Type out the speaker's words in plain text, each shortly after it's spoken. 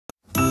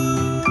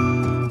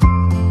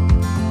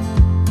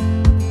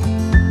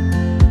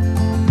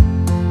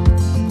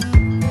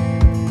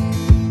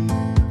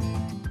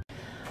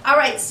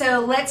so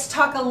let's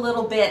talk a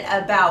little bit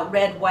about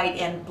red, white,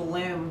 and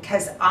bloom,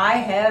 because I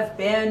have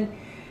been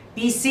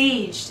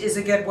besieged, is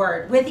a good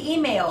word, with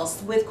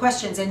emails, with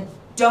questions, and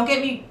don't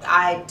get me,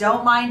 I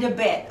don't mind a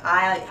bit.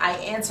 I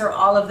answer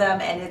all of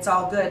them, and it's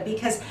all good,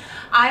 because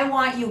I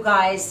want you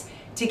guys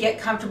to get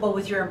comfortable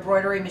with your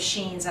embroidery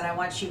machines, and I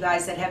want you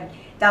guys that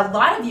a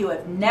lot of you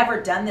have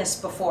never done this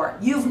before.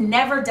 You've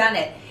never done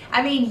it.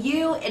 I mean,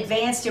 you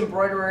advanced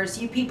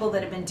embroiderers, you people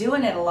that have been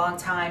doing it a long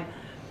time,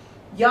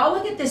 y'all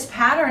look at this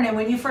pattern, and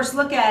when you first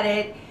look at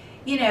it,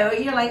 you know,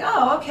 you're like,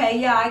 oh, okay,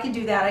 yeah, I can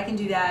do that, I can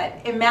do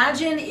that.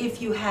 Imagine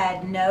if you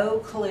had no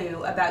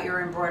clue about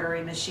your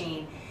embroidery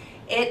machine.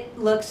 It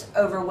looks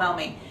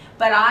overwhelming.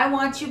 But I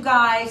want you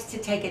guys to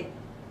take a,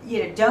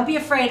 you know, don't be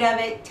afraid of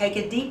it. Take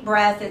a deep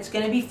breath. It's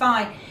going to be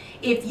fine.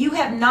 If you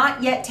have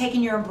not yet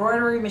taken your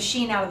embroidery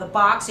machine out of the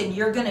box and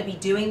you're going to be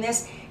doing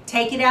this,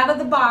 take it out of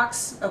the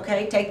box,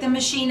 okay? Take the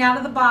machine out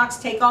of the box,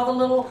 take all the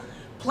little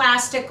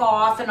plastic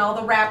off and all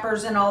the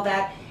wrappers and all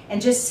that,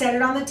 and just set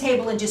it on the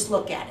table and just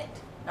look at it,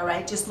 all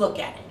right? Just look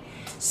at it.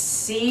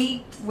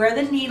 See where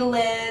the needle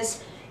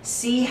is,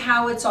 see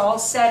how it's all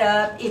set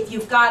up. If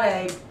you've got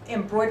a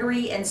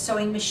embroidery and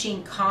sewing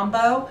machine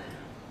combo,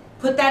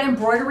 put that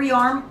embroidery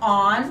arm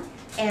on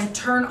and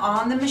turn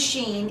on the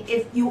machine.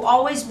 If you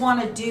always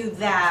want to do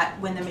that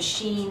when the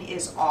machine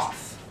is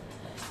off.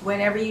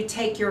 Whenever you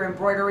take your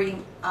embroidery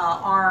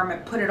arm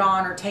and put it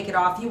on or take it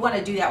off, you want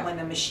to do that when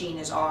the machine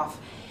is off.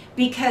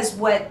 Because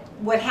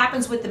what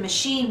happens with the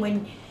machine,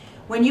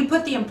 when you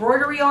put the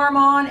embroidery arm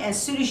on,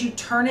 as soon as you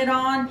turn it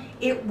on,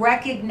 it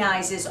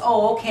recognizes,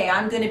 oh, okay,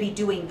 I'm going to be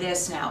doing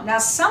this now. Now,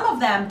 some of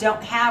them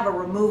don't have a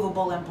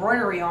removable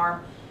embroidery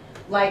arm,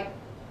 like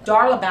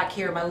Darla back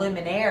here, my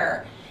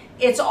Luminaire.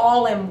 It's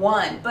all in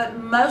one, but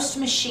most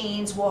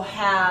machines will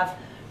have,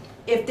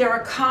 if they're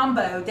a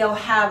combo, they'll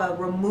have a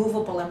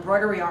removable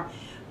embroidery arm.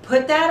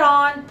 Put that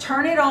on,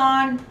 turn it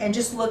on, and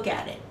just look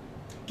at it.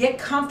 Get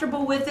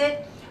comfortable with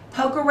it.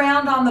 Poke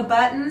around on the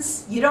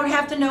buttons. You don't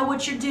have to know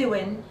what you're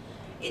doing.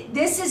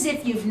 This is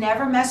if you've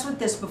never messed with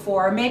this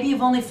before, or maybe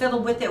you've only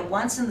fiddled with it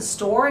once in the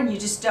store and you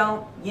just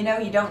don't, you know,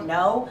 you don't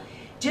know.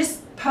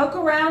 Just poke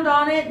around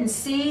on it and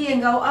see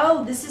and go,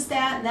 oh, this is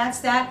that and that's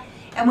that.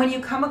 And when you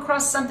come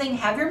across something,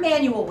 have your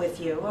manual with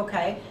you,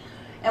 okay?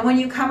 And when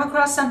you come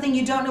across something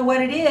you don't know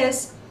what it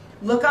is,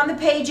 look on the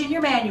page in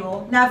your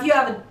manual. Now, if you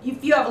have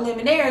a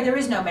Luminaire, there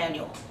is no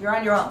manual. You're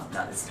on your own.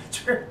 No, that's not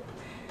true.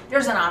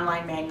 There's an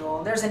online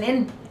manual. There's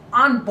an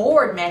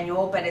on-board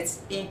manual, but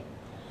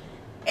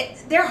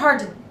they're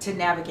hard to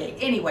navigate.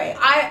 Anyway,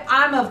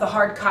 I'm of the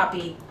hard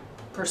copy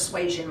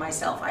persuasion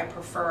myself. I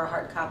prefer a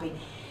hard copy.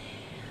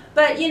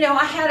 But, you know,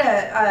 I had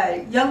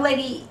a young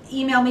lady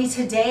email me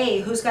today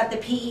who's got the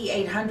PE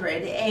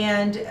 800,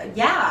 and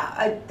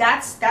yeah,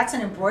 that's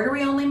an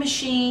embroidery-only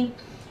machine,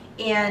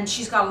 and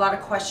she's got a lot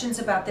of questions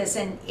about this,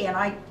 and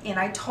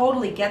I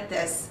totally get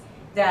this,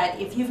 that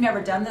if you've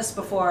never done this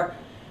before,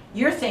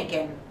 you're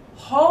thinking,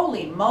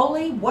 holy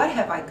moly, what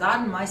have I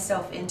gotten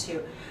myself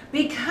into?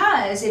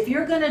 Because if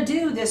you're going to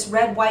do this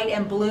red, white,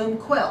 and bloom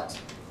quilt,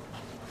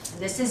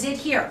 this is it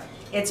here.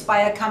 It's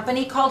by a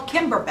company called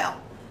Kimberbell.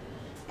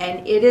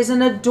 And it is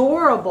an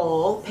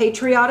adorable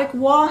patriotic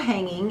wall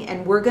hanging,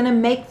 and we're going to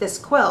make this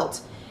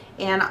quilt.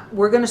 And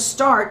we're going to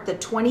start the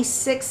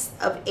 26th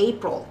of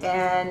April.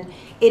 And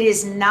it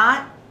is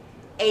not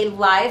a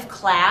live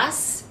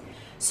class.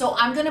 So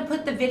I'm going to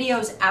put the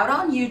videos out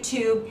on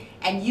YouTube,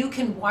 and you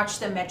can watch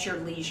them at your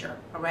leisure,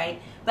 all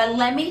right? But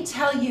let me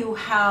tell you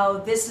how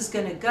this is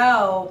going to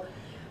go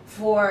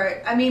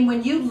for, I mean,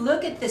 when you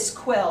look at this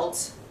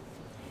quilt,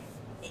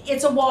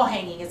 it's a wall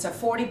hanging. It's a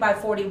 40 by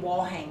 40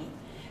 wall hanging.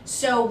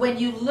 So when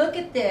you look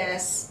at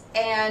this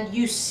and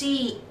you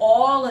see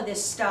all of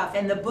this stuff,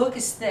 and the book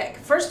is thick,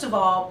 first of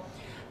all,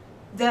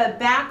 the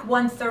back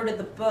 1/3 of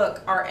the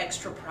book are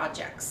extra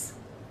projects.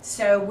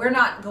 So we're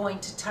not going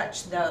to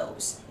touch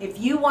those. If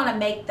you want to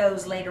make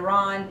those later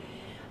on,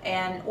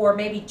 or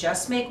maybe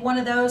just make one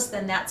of those,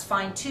 then that's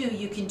fine too.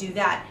 You can do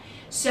that.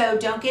 So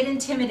don't get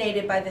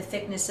intimidated by the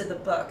thickness of the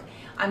book.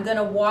 I'm going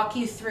to walk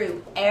you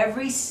through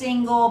every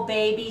single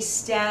baby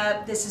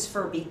step. This is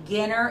for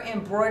beginner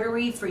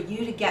embroidery, for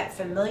you to get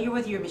familiar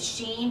with your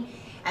machine.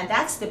 And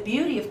that's the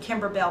beauty of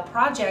Kimberbell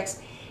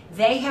projects.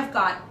 They have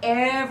got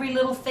every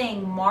little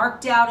thing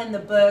marked out in the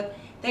book.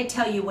 They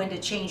tell you when to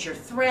change your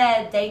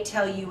thread. They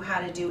tell you how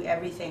to do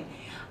everything.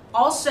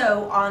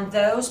 Also, on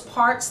those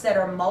parts that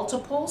are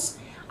multiples,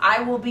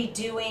 I will be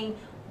doing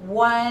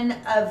one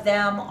of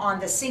them on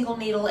the single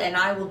needle, and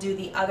I will do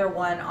the other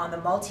one on the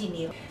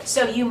multi-needle.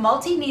 So you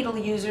multi-needle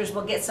users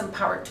will get some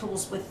power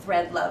tools with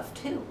thread love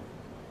too.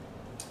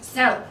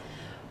 So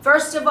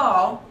first of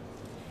all,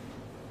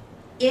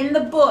 in the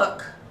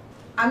book,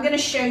 I'm going to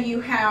show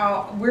you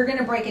how we're going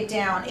to break it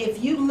down.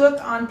 If you look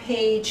on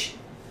page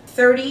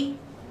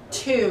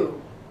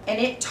 32, and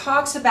it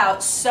talks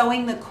about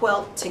sewing the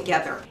quilt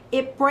together.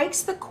 It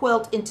breaks the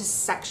quilt into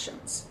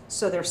sections.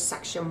 So there's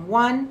section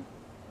 1,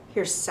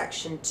 here's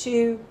section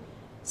 2,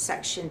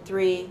 section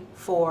 3,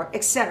 4,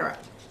 etc.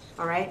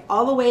 All right,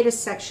 all the way to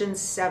section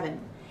 7.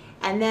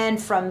 And then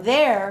from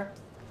there,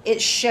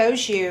 it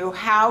shows you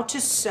how to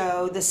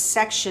sew the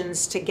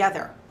sections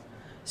together.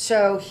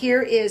 So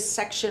here is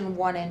section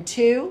 1 and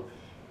 2.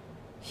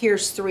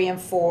 Here's 3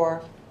 and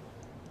 4.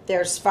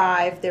 There's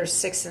 5, there's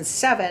 6 and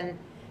 7.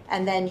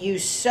 And then you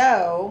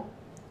sew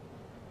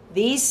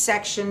these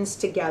sections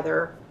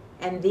together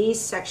and these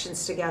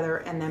sections together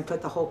and then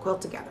put the whole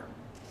quilt together.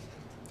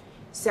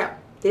 So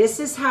this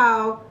is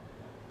how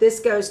this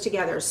goes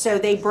together. So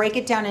they break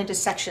it down into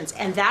sections,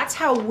 and that's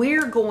how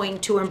we're going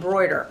to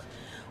embroider.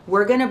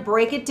 We're going to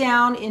break it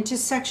down into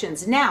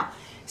sections. Now,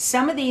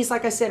 some of these,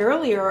 like I said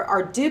earlier,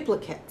 are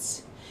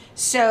duplicates.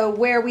 So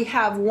where we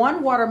have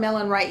one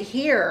watermelon right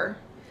here,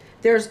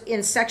 there's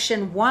in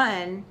section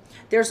 1,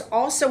 there's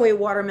also a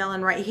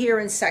watermelon right here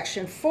in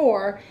section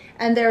 4,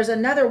 and there's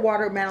another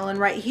watermelon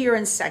right here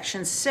in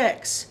section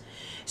 6.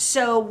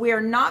 So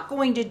we're not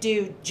going to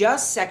do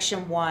just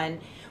section 1.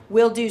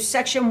 We'll do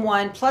section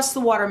 1 plus the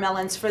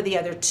watermelons for the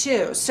other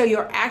 2. So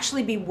you'll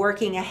actually be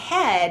working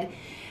ahead,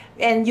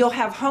 and you'll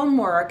have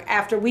homework.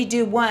 After we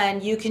do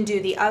one, you can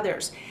do the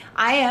others.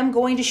 I am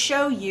going to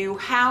show you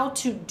how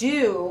to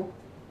do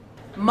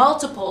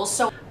multiples.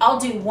 So I'll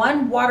do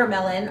one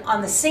watermelon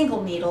on the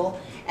single needle,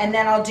 and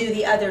then I'll do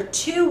the other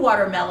 2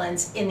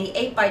 watermelons in the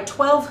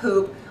 8x12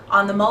 hoop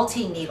on the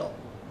multi-needle.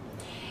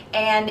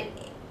 And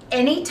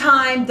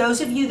anytime, those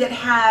of you that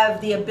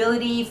have the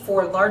ability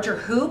for larger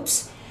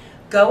hoops,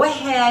 go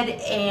ahead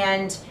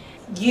and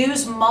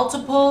use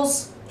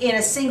multiples in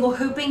a single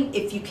hooping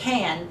if you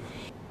can.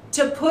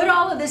 To put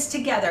all of this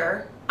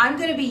together, I'm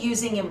going to be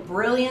using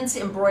Embrilliance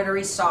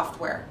embroidery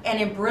software.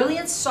 And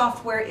Embrilliance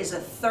software is a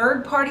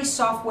third-party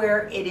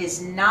software. It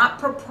is not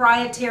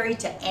proprietary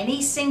to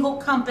any single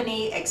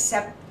company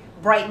except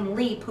Brighton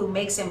Leap, who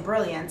makes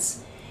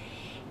Embrilliance.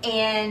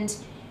 And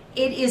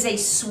it is a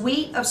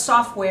suite of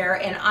software,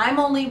 and I'm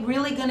only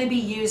really going to be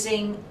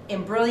using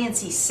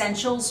Embrilliance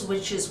Essentials,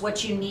 which is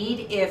what you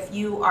need if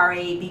you are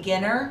a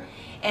beginner.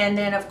 And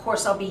then of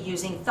course I'll be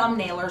using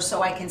Thumbnailer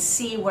so I can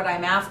see what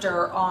I'm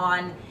after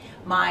on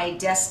my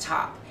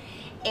desktop.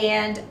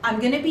 And I'm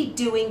going to be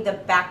doing the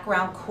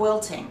background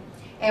quilting.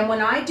 And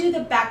when I do the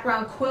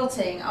background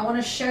quilting, I want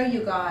to show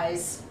you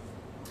guys,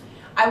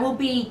 I will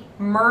be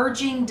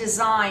merging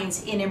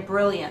designs in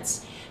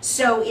Embrilliance.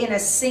 So in a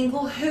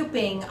single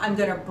hooping, I'm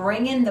going to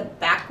bring in the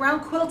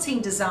background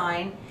quilting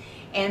design,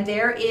 and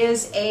there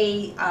is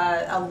a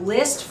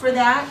list for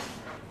that.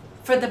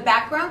 For the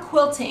background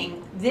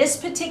quilting, this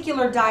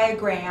particular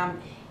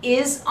diagram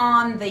is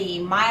on the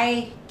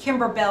My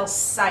Kimberbell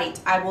site.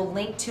 I will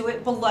link to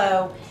it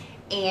below,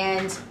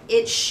 and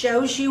it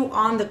shows you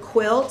on the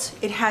quilt,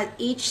 it has,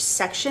 each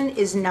section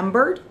is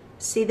numbered.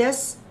 See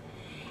this?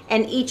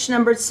 And each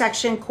numbered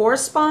section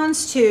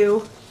corresponds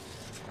to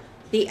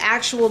the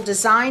actual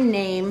design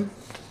name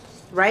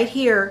right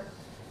here.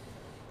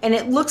 And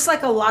it looks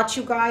like a lot,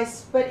 you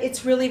guys, but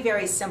it's really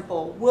very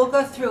simple. We'll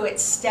go through it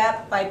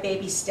step by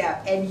baby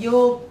step, and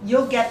you'll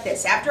get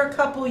this. After a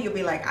couple, you'll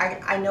be like,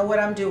 I know what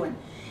I'm doing.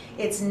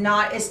 It's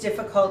not as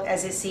difficult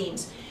as it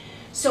seems.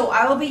 So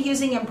I will be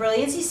using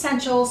Embrilliance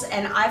Essentials,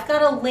 and I've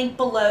got a link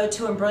below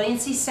to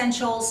Embrilliance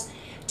Essentials,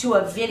 to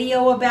a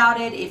video about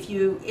it. If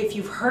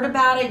you've heard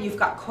about it, you've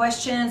got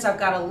questions, I've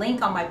got a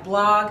link on my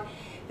blog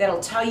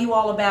that'll tell you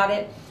all about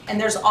it. And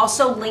there's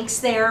also links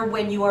there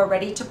when you are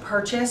ready to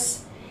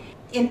purchase.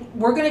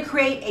 We're going to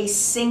create a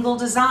single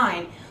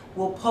design.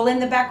 We'll pull in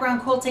the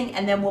background quilting,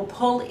 and then we'll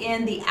pull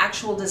in the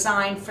actual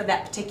design for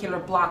that particular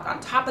block on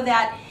top of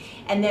that,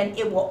 and then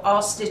it will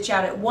all stitch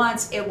out at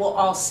once. It will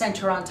all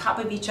center on top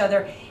of each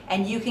other,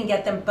 and you can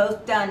get them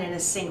both done in a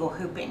single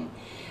hooping.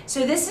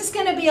 So this is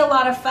going to be a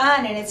lot of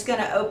fun, and it's going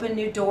to open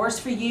new doors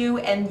for you,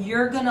 and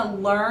you're going to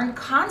learn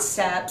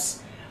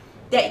concepts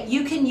that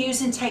you can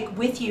use and take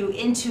with you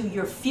into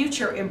your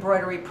future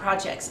embroidery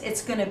projects.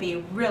 It's going to be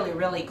really,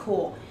 really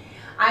cool.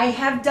 I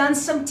have done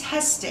some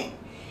testing.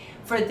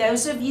 For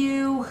those of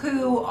you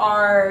who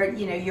are,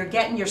 you're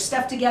getting your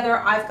stuff together,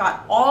 I've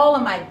got all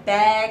of my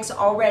bags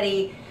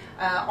already,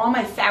 all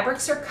my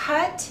fabrics are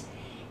cut,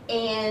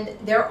 and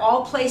they're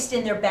all placed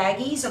in their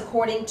baggies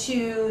according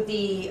to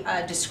the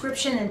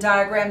description and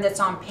diagram that's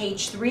on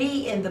page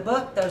 3 in the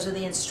book. Those are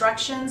the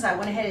instructions. I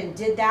went ahead and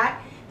did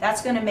that.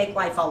 That's going to make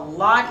life a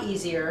lot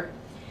easier.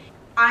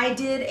 I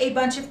did a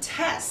bunch of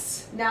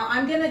tests. Now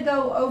I'm going to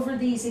go over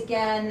these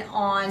again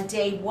on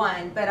day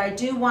 1, but I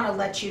do want to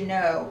let you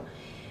know,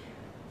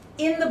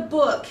 in the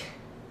book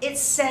it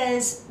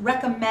says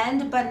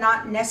recommend but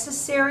not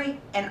necessary,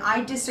 and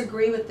I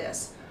disagree with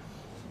this.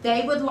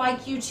 They would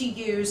like you to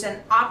use an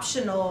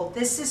optional,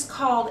 this is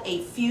called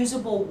a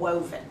fusible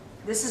woven.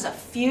 This is a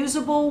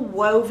fusible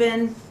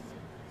woven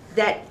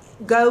that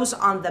goes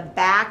on the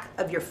back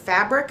of your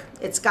fabric.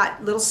 It's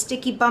got little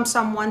sticky bumps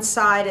on one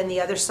side and the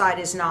other side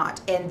is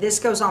not. And this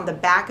goes on the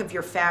back of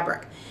your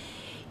fabric.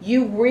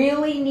 You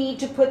really need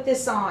to put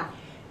this on.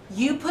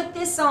 You put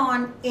this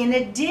on in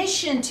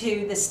addition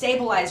to the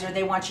stabilizer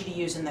they want you to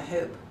use in the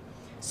hoop.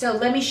 So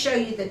let me show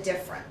you the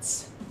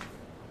difference.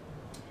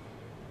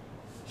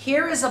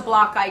 Here is a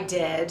block I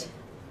did.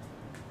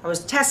 I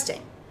was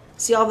testing.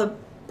 See all the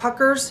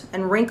puckers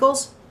and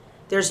wrinkles?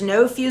 There's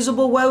no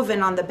fusible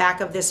woven on the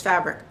back of this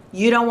fabric.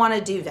 You don't want to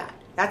do that.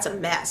 That's a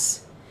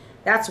mess.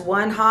 That's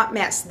one hot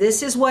mess.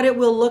 This is what it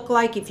will look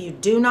like if you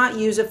do not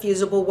use a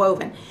fusible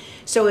woven.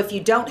 So if you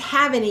don't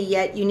have any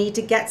yet, you need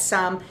to get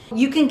some.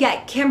 You can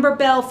get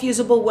Kimberbell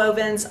fusible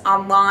wovens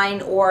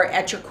online or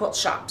at your quilt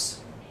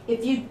shops.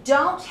 If you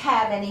don't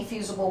have any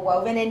fusible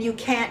woven, and you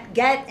can't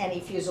get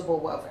any fusible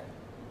woven.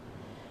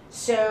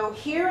 So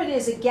here it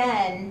is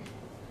again.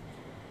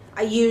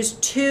 I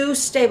used 2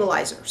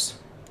 stabilizers.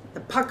 The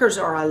puckers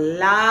are a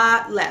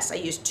lot less. I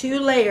used 2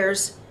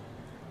 layers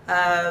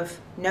of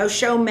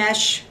no-show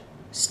mesh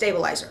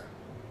stabilizer.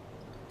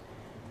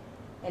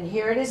 And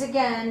here it is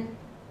again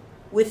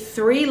with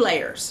 3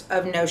 layers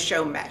of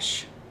no-show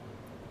mesh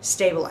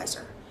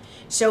stabilizer.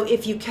 So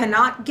if you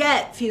cannot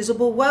get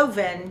fusible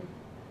woven,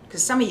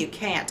 because some of you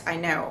can't, I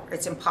know,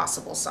 it's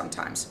impossible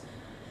sometimes.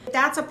 If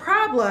that's a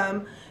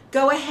problem,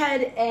 go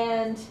ahead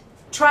and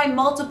try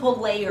multiple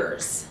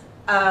layers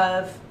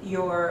of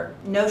your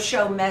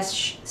no-show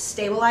mesh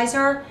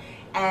stabilizer,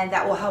 and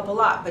that will help a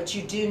lot, but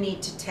you do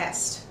need to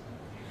test.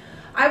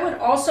 I would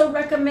also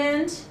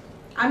recommend,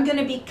 I'm going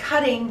to be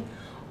cutting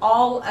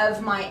all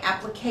of my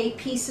applique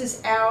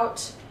pieces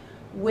out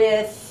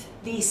with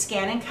the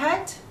Scan and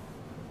Cut.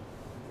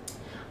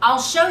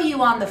 I'll show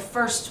you on the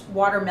first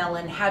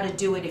watermelon how to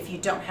do it if you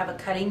don't have a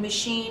cutting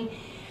machine,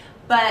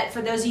 but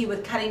for those of you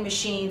with cutting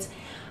machines,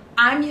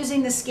 I'm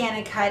using the Scan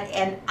and Cut,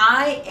 and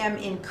I am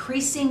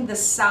increasing the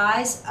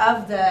size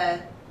of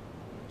the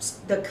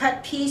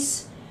cut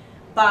piece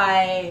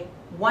by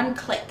 1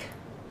 click.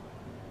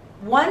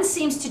 1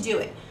 seems to do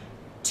it.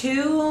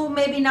 2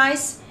 may be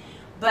nice,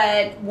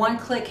 but 1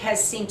 click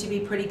has seemed to be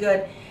pretty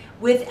good.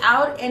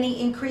 Without any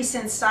increase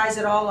in size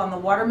at all on the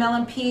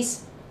watermelon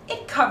piece,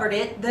 it covered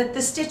it.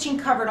 The stitching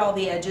covered all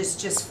the edges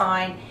just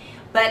fine.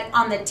 But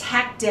on the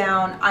tack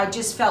down, I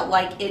just felt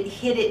like it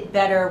hit it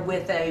better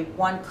with a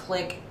 1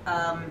 click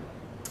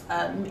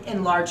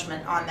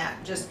enlargement on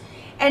that.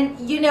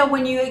 And you know,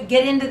 when you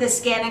get into the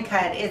Scan and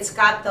Cut, it's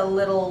got the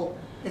little,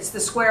 it's the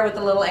square with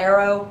the little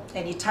arrow,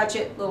 and you touch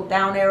it, little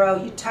down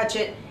arrow, you touch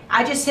it.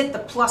 I just hit the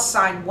plus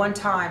sign 1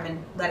 time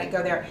and let it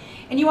go there.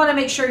 And you want to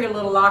make sure your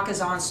little lock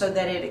is on so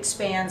that it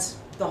expands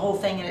the whole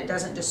thing and it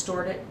doesn't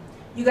distort it.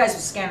 You guys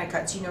with Scan and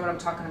Cuts, you know what I'm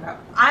talking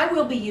about. I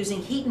will be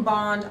using heat and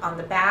bond on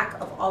the back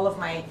of all of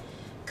my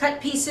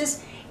cut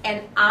pieces,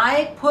 and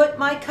I put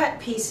my cut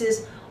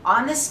pieces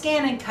on the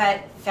Scan and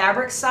Cut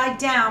fabric side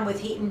down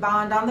with heat and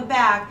bond on the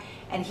back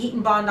and heat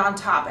and bond on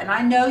top. And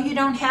I know you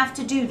don't have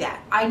to do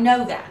that. I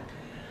know that.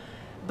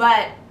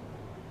 But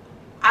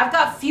I've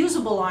got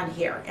fusible on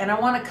here, and I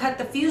want to cut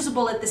the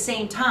fusible at the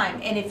same time.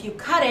 And if you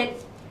cut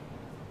it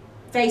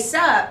face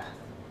up,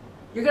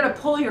 you're going to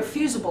pull your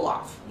fusible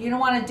off. You don't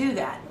want to do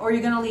that, or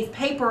you're going to leave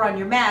paper on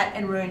your mat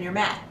and ruin your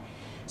mat.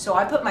 So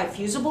I put my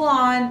fusible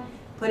on,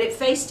 put it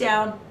face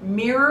down,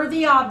 mirror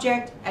the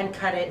object, and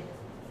cut it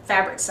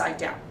fabric side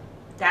down.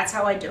 That's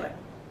how I do it.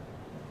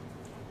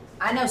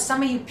 I know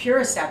some of you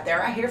purists out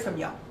there, I hear from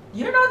y'all.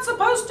 You're not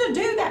supposed to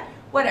do that.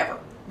 Whatever.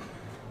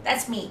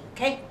 That's me,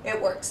 okay? It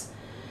works.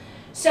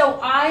 So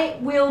I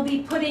will be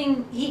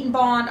putting heat and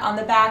bond on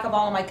the back of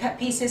all of my cut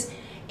pieces.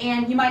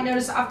 And you might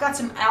notice I've got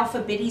some alpha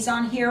biddies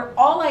on here.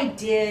 All I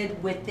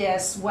did with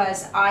this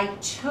was I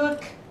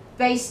took,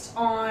 based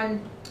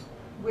on,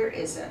 where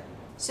is it?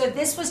 So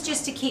this was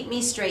just to keep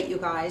me straight, you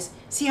guys.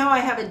 See how I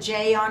have a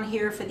J on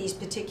here for these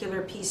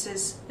particular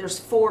pieces? There's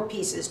 4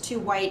 pieces, 2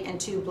 white and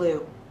 2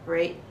 blue,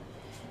 right?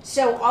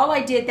 So all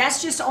I did,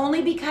 that's just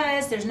only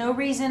because there's no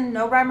reason,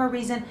 no rhyme or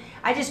reason.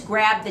 I just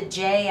grabbed the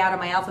J out of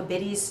my alpha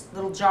biddies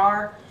little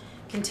jar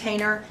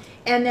container.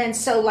 And then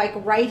so like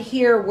right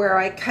here where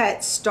I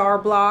cut star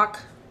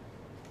block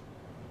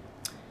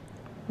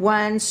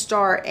 1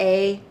 star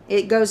A,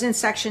 it goes in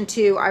section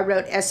 2, I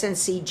wrote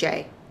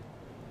SNCJ.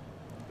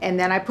 And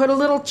then I put a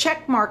little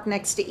check mark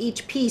next to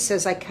each piece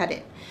as I cut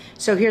it.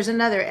 So here's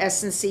another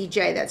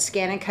SNCJ, that's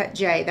Scan and Cut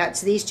J.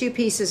 That's these 2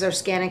 pieces are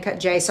Scan and Cut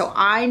J. So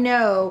I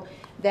know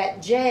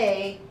that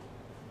J,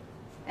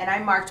 and I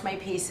marked my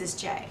piece as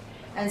J.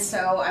 And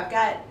so I've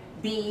got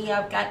B,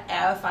 I've got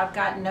F, I've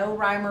got no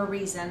rhyme or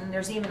reason.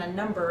 There's even a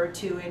number or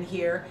 2 in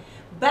here.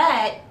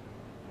 But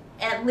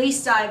at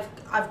least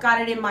I've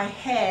got it in my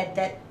head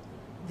that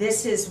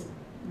this is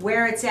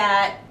where it's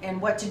at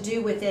and what to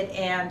do with it.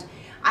 And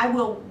I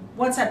will,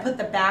 once I put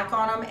the back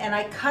on them and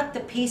I cut the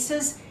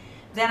pieces,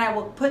 then I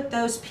will put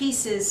those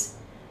pieces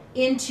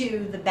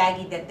into the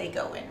baggie that they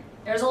go in.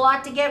 There's a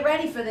lot to get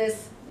ready for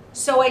this.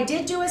 So I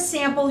did do a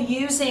sample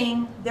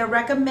using the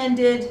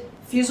recommended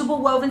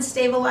fusible woven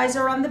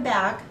stabilizer on the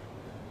back.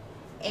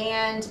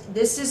 And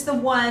this is the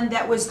one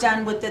that was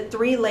done with the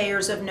 3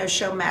 layers of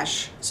no-show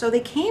mesh. So they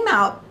came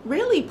out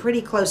really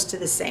pretty close to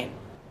the same.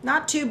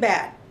 Not too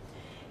bad.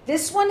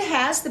 This one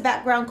has the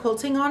background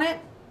quilting on it.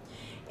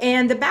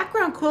 And the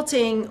background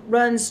quilting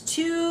runs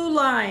 2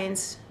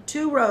 lines,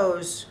 2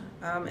 rows.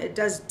 It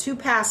does 2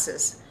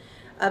 passes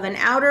of an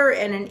outer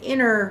and an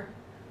inner,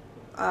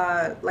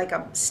 like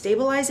a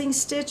stabilizing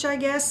stitch, I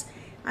guess.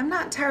 I'm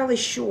not entirely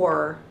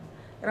sure,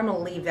 but I'm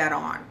going to leave that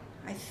on.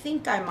 I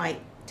think I might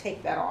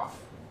take that off.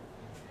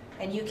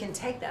 And you can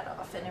take that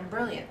off in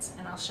Brilliance,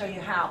 and I'll show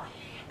you how.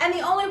 And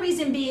the only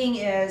reason being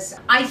is,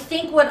 I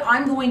think what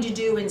I'm going to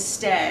do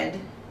instead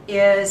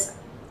is,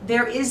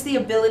 there is the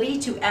ability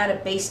to add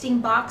a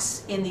basting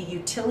box in the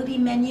utility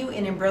menu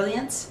in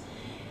Brilliance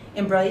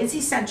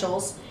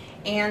Essentials.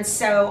 And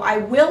so I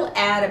will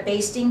add a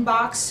basting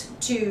box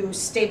to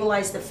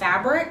stabilize the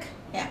fabric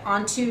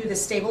onto the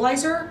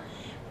stabilizer,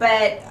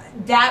 but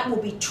that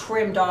will be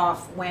trimmed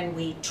off when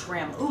we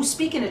trim. Ooh,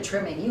 speaking of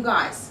trimming, you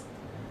guys,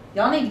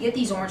 y'all need to get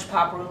these orange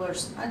pop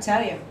rulers. I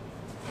tell you,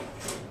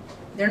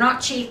 they're not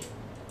cheap.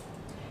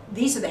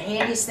 These are the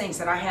handiest things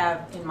that I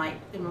have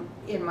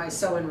in my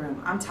sewing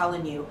room. I'm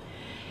telling you,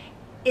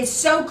 it's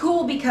so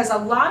cool because a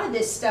lot of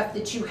this stuff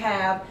that you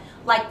have,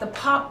 like the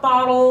pop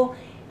bottle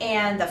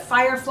and the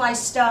firefly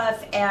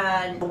stuff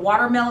and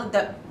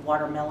the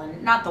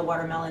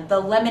the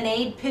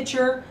lemonade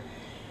pitcher,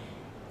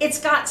 it's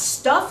got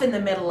stuff in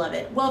the middle of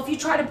it. Well, if you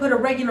try to put a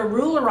regular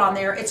ruler on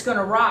there, it's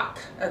gonna rock,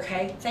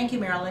 okay? Thank you,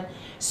 Marilyn.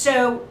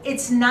 So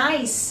it's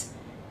nice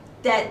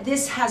that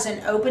this has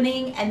an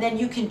opening and then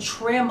you can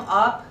trim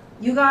up.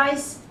 You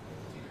guys,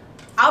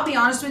 I'll be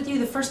honest with you,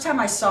 the first time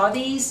I saw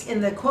these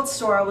in the quilt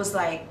store, I was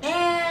like,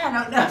 I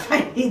don't know if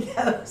I need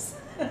those.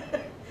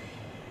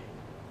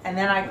 And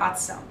then I got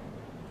some.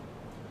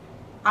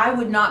 I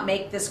would not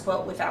make this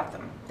quilt without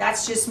them.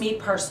 That's just me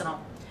personal.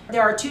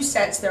 There are two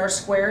sets. There are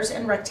squares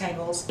and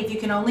rectangles. If you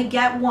can only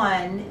get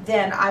one,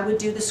 then I would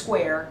do the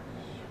square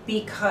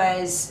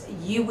because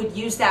you would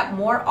use that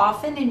more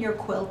often in your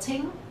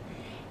quilting,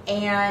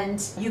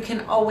 and you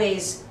can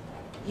always,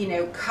 you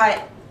know,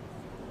 cut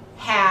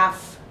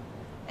half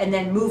and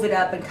then move it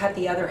up and cut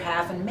the other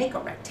half and make a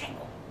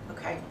rectangle,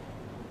 okay?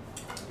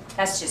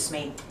 That's just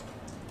me.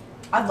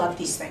 I love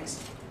these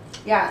things.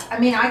 Yeah, I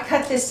mean, I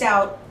cut this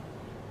out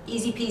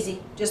easy peasy,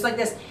 just like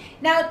this.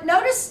 Now,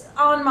 notice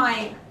on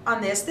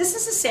this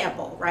is a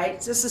sample, right?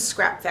 This is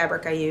scrap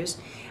fabric I used.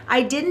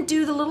 I didn't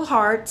do the little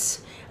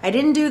hearts. I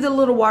didn't do the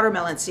little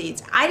watermelon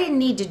seeds. I didn't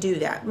need to do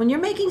that. When you're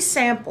making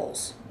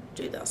samples,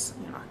 do this,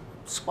 you know,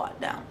 squat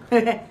down.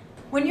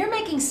 When you're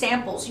making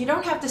samples, you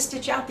don't have to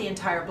stitch out the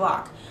entire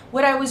block.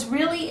 What I was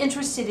really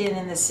interested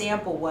in the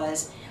sample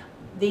was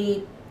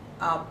the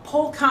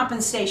pull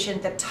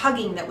compensation, the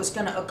tugging that was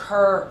going to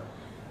occur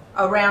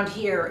around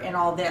here and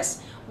all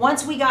this.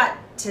 Once we got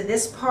to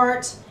this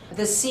part,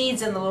 the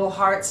seeds and the little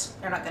hearts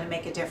are not going to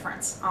make a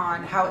difference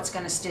on how it's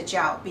going to stitch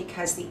out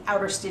because the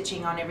outer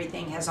stitching on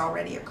everything has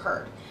already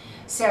occurred.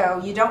 So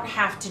you don't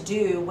have to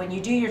do, when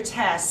you do your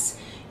tests,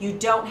 you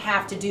don't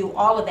have to do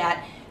all of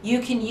that.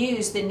 You can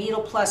use the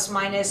needle plus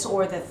minus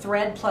or the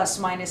thread plus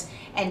minus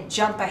and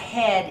jump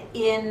ahead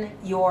in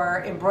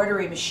your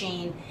embroidery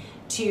machine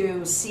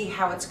to see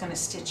how it's going to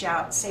stitch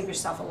out. Save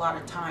yourself a lot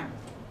of time.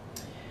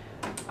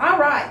 All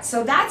right,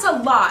 so that's a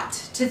lot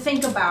to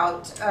think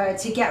about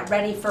to get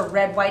ready for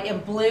red, white,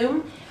 and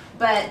bloom.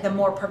 But the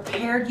more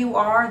prepared you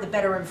are, the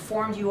better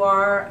informed you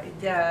are,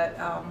 the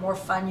more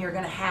fun you're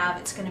going to have.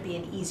 It's going to be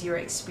an easier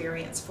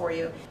experience for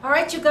you. All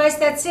right, you guys,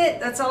 that's it.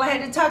 That's all I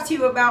had to talk to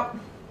you about.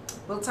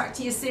 We'll talk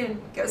to you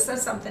soon. Go sew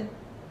something.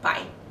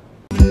 Bye.